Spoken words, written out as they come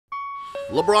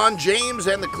LeBron James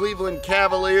and the Cleveland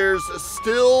Cavaliers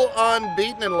still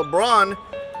unbeaten, and LeBron,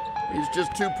 he's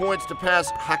just 2 points to pass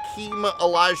Hakeem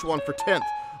Olajuwon for 10th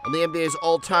on the NBA's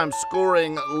all-time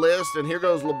scoring list. And here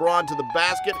goes LeBron to the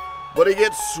basket, but he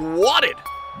gets swatted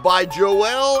by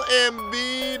Joel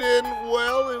Embiid, and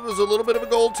well, it was a little bit of a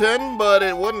goaltend, but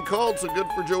it wasn't called, so good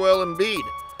for Joel Embiid.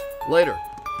 Later,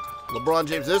 LeBron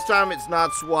James, this time it's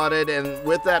not swatted, and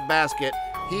with that basket,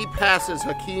 he passes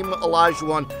Hakeem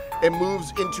Olajuwon and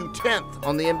moves into 10th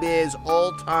on the NBA's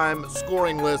all-time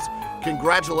scoring list.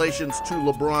 Congratulations to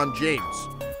LeBron James.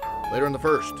 Later in the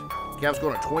first, Cavs go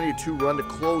on a 22 run to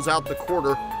close out the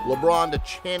quarter. LeBron to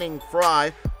Channing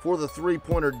Frye for the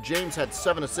three-pointer. James had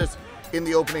 7 assists in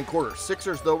the opening quarter.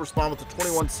 Sixers, though, respond with a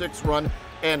 21-6 run.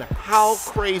 And how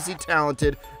crazy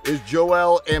talented is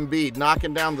Joel Embiid,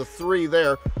 knocking down the three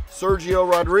there. Sergio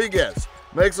Rodriguez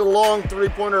makes a long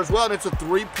three-pointer as well, and it's a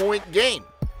three-point game.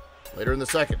 Later in the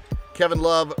second, Kevin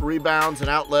Love rebounds and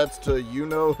outlets to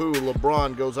you-know-who.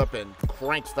 LeBron goes up and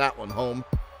cranks that one home.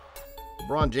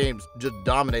 LeBron James just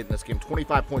dominating this game.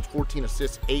 25 points, 14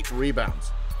 assists, 8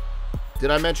 rebounds.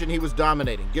 Did I mention he was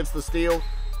dominating? Gets the steal,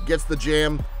 gets the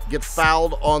jam, gets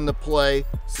fouled on the play.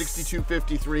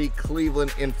 62-53,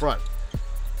 Cleveland in front.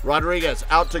 Rodriguez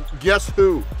out to guess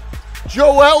who?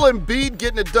 Joel Embiid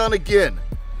getting it done again.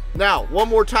 Now, one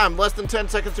more time, less than 10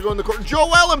 seconds to go in the court.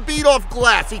 Joel Embiid off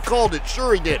glass. He called it.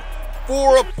 Sure he did.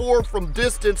 4 of 4 from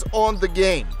distance on the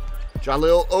game.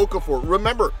 Jahlil Okafor.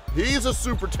 Remember, he's a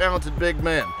super talented big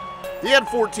man. He had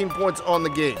 14 points on the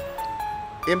game.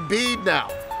 Embiid now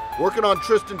working on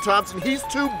Tristan Thompson. He's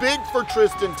too big for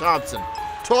Tristan Thompson.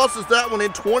 Tosses that one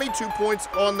in. 22 points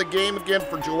on the game again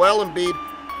for Joel Embiid.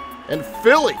 And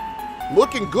Philly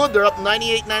looking good. They're up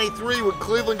 98-93. Would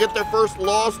Cleveland get their first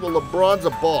loss? Well, LeBron's a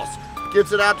boss.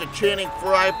 Gets it out to Channing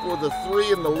Frye for the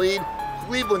three in the lead.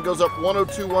 Cleveland goes up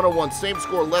 102-101. Same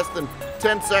score, less than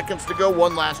 10 seconds to go.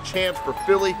 One last chance for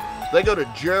Philly. They go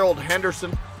to Gerald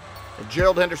Henderson. And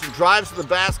Gerald Henderson drives to the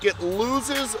basket,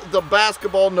 loses the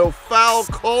basketball, no foul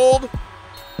called.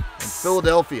 And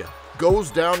Philadelphia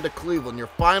goes down to Cleveland. Your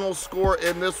final score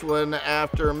in this one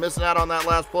after missing out on that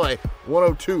last play,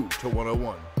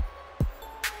 102-101.